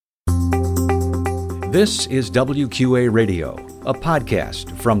This is WQA Radio, a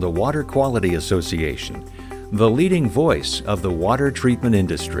podcast from the Water Quality Association, the leading voice of the water treatment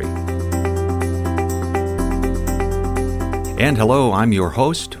industry. And hello, I'm your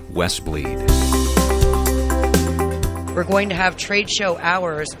host, Wes Bleed. We're going to have trade show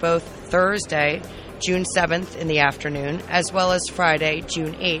hours both Thursday, June 7th in the afternoon, as well as Friday,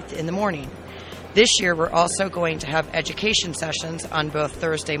 June 8th in the morning. This year, we're also going to have education sessions on both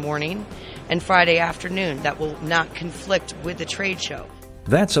Thursday morning and Friday afternoon that will not conflict with the trade show.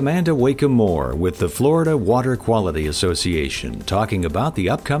 That's Amanda Wakeham Moore with the Florida Water Quality Association talking about the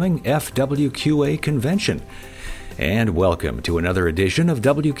upcoming FWQA convention. And welcome to another edition of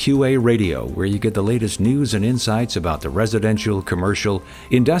WQA Radio, where you get the latest news and insights about the residential, commercial,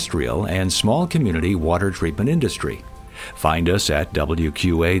 industrial, and small community water treatment industry. Find us at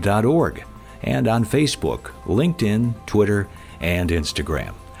WQA.org and on Facebook, LinkedIn, Twitter, and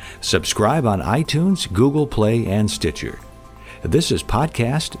Instagram. Subscribe on iTunes, Google Play, and Stitcher. This is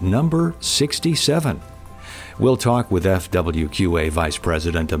podcast number 67. We'll talk with FWQA Vice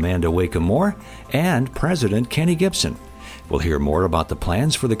President Amanda Wakeham Moore and President Kenny Gibson. We'll hear more about the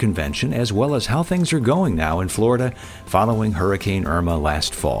plans for the convention as well as how things are going now in Florida following Hurricane Irma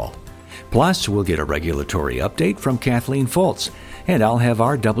last fall. Plus, we'll get a regulatory update from Kathleen Fultz, and I'll have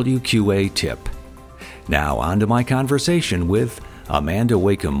our WQA tip. Now on to my conversation with Amanda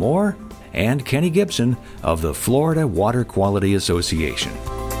Wakeham Moore and Kenny Gibson of the Florida Water Quality Association.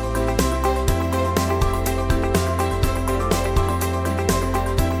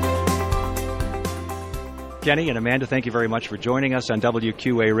 Kenny and Amanda, thank you very much for joining us on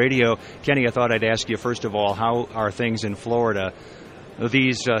WQA Radio. Kenny, I thought I'd ask you, first of all, how are things in Florida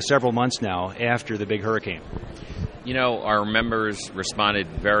these several months now after the big hurricane? You know, our members responded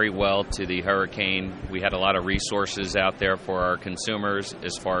very well to the hurricane. We had a lot of resources out there for our consumers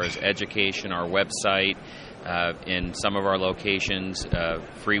as far as education, our website. In some of our locations,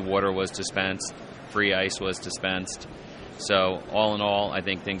 free water was dispensed, free ice was dispensed. So all in all, I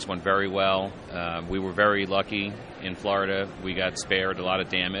think things went very well. We were very lucky in Florida. We got spared a lot of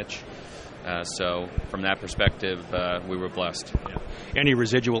damage. So from that perspective, we were blessed. Yeah. Any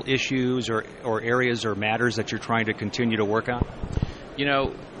residual issues or areas or matters that you're trying to continue to work on? You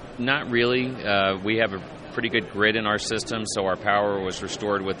know, not really. We have a pretty good grid in our system, so our power was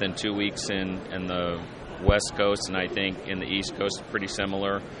restored within 2 weeks in the West Coast, and I think in the East Coast, pretty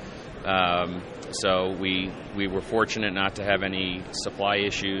similar. So we were fortunate not to have any supply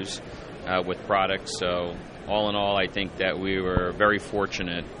issues with products. So all in all, I think that we were very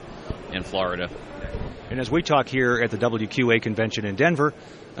fortunate in Florida. And as we talk here at the WQA convention in Denver,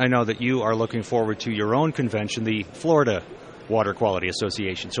 I know that you are looking forward to your own convention, the Florida Water Quality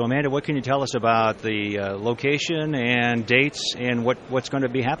Association. So Amanda, what can you tell us about the location and dates and what's going to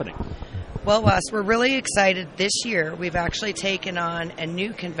be happening? Well, Wes, we're really excited this year. We've actually taken on a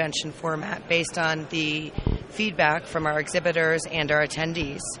new convention format based on the feedback from our exhibitors and our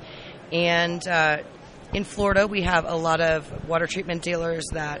attendees. And in Florida, we have a lot of water treatment dealers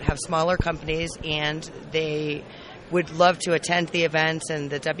that have smaller companies, and they would love to attend the events and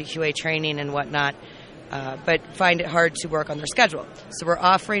the WQA training and whatnot, but find it hard to work on their schedule. So we're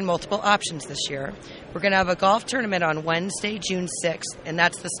offering multiple options this year. We're going to have a golf tournament on Wednesday, June 6th, and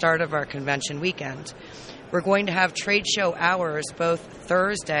that's the start of our convention weekend. We're going to have trade show hours both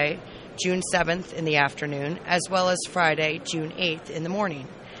Thursday, June 7th in the afternoon, as well as Friday, June 8th in the morning.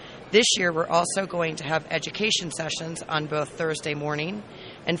 This year, we're also going to have education sessions on both Thursday morning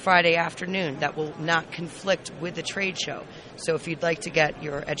and Friday afternoon that will not conflict with the trade show. So if you'd like to get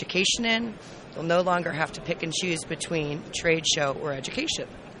your education in, you'll no longer have to pick and choose between trade show or education.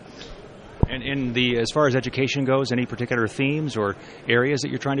 And as far as education goes, any particular themes or areas that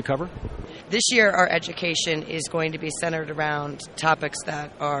you're trying to cover? This year, our education is going to be centered around topics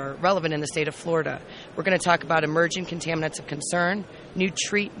that are relevant in the state of Florida. We're going to talk about emerging contaminants of concern, new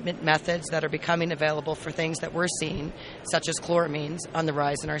treatment methods that are becoming available for things that we're seeing, such as chloramines on the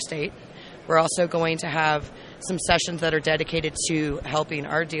rise in our state. We're also going to have some sessions that are dedicated to helping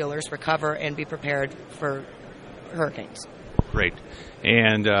our dealers recover and be prepared for hurricanes. Great.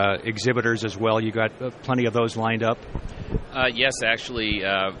 And exhibitors as well, you got plenty of those lined up? Yes, actually,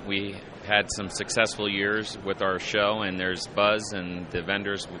 we had some successful years with our show, and there's buzz, and the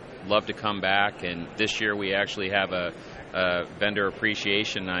vendors love to come back. And this year we actually have a vendor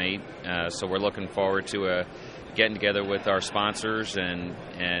appreciation night, so we're looking forward to getting together with our sponsors and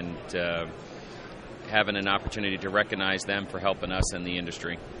having an opportunity to recognize them for helping us in the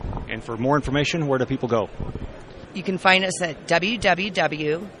industry. And for more information, where do people go? You can find us at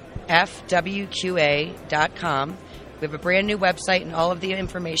www.fwqa.com. We have a brand new website, and all of the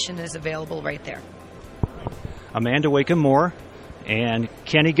information is available right there. Amanda Wakeham Moore, and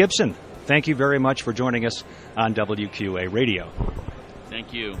Kenny Gibson. Thank you very much for joining us on WQA Radio.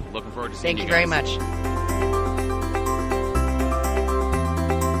 Thank you. Looking forward to seeing you guys. Thank you very much.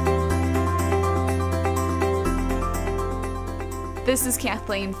 This is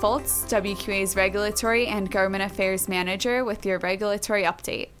Kathleen Foltz, WQA's Regulatory and Government Affairs Manager, with your regulatory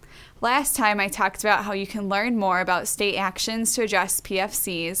update. Last time I talked about how you can learn more about state actions to address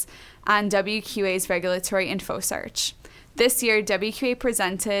PFCs on WQA's Regulatory Info Search. This year, WQA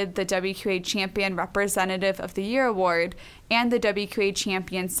presented the WQA Champion Representative of the Year Award and the WQA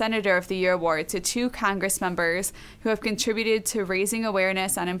Champion Senator of the Year Award to 2 Congress members who have contributed to raising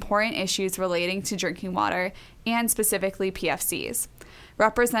awareness on important issues relating to drinking water and specifically PFCs.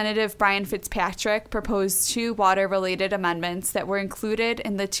 Representative Brian Fitzpatrick proposed 2 water-related amendments that were included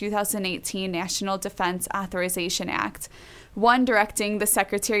in the 2018 National Defense Authorization Act. One directing the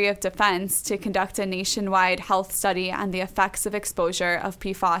Secretary of Defense to conduct a nationwide health study on the effects of exposure of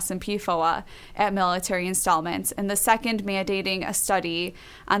PFOS and PFOA at military installments, and the second mandating a study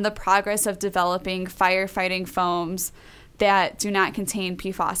on the progress of developing firefighting foams that do not contain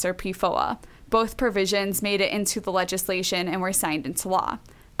PFOS or PFOA. Both provisions made it into the legislation and were signed into law.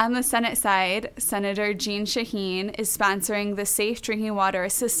 On the Senate side, Senator Jeanne Shaheen is sponsoring the Safe Drinking Water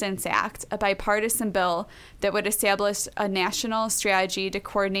Assistance Act, a bipartisan bill that would establish a national strategy to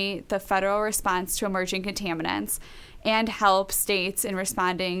coordinate the federal response to emerging contaminants and help states in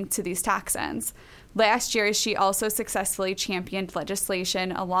responding to these toxins. Last year, she also successfully championed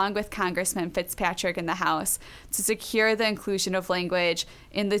legislation along with Congressman Fitzpatrick in the House to secure the inclusion of language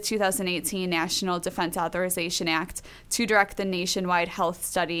in the 2018 National Defense Authorization Act to direct the nationwide health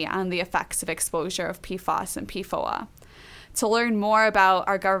study on the effects of exposure of PFOS and PFOA. To learn more about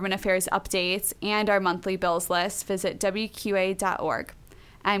our government affairs updates and our monthly bills list, visit WQA.org.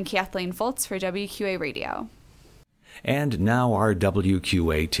 I'm Kathleen Foltz for WQA Radio. And now our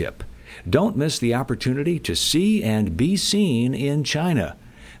WQA tip. Don't miss the opportunity to see and be seen in China.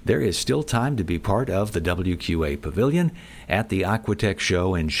 There is still time to be part of the WQA Pavilion at the Aquatech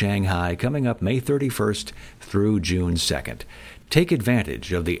Show in Shanghai coming up May 31st through June 2nd. Take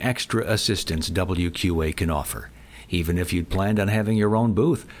advantage of the extra assistance WQA can offer. Even if you'd planned on having your own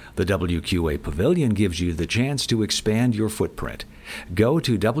booth, the WQA Pavilion gives you the chance to expand your footprint. Go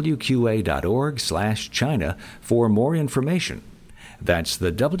to WQA.org/China for more information. That's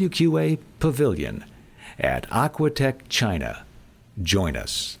the WQA Pavilion at Aquatech China. Join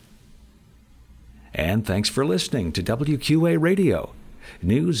us. And thanks for listening to WQA Radio.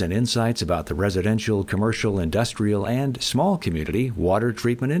 News and insights about the residential, commercial, industrial, and small community water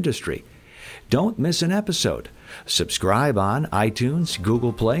treatment industry. Don't miss an episode. Subscribe on iTunes,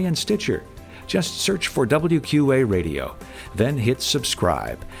 Google Play, and Stitcher. Just search for WQA Radio, then hit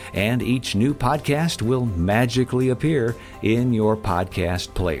subscribe, and each new podcast will magically appear in your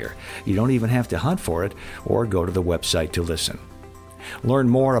podcast player. You don't even have to hunt for it or go to the website to listen. Learn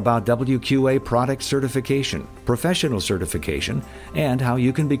more about WQA product certification, professional certification, and how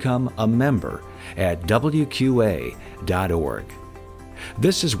you can become a member at WQA.org.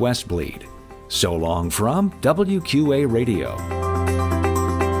 This is Wes Bleed. So long from WQA Radio.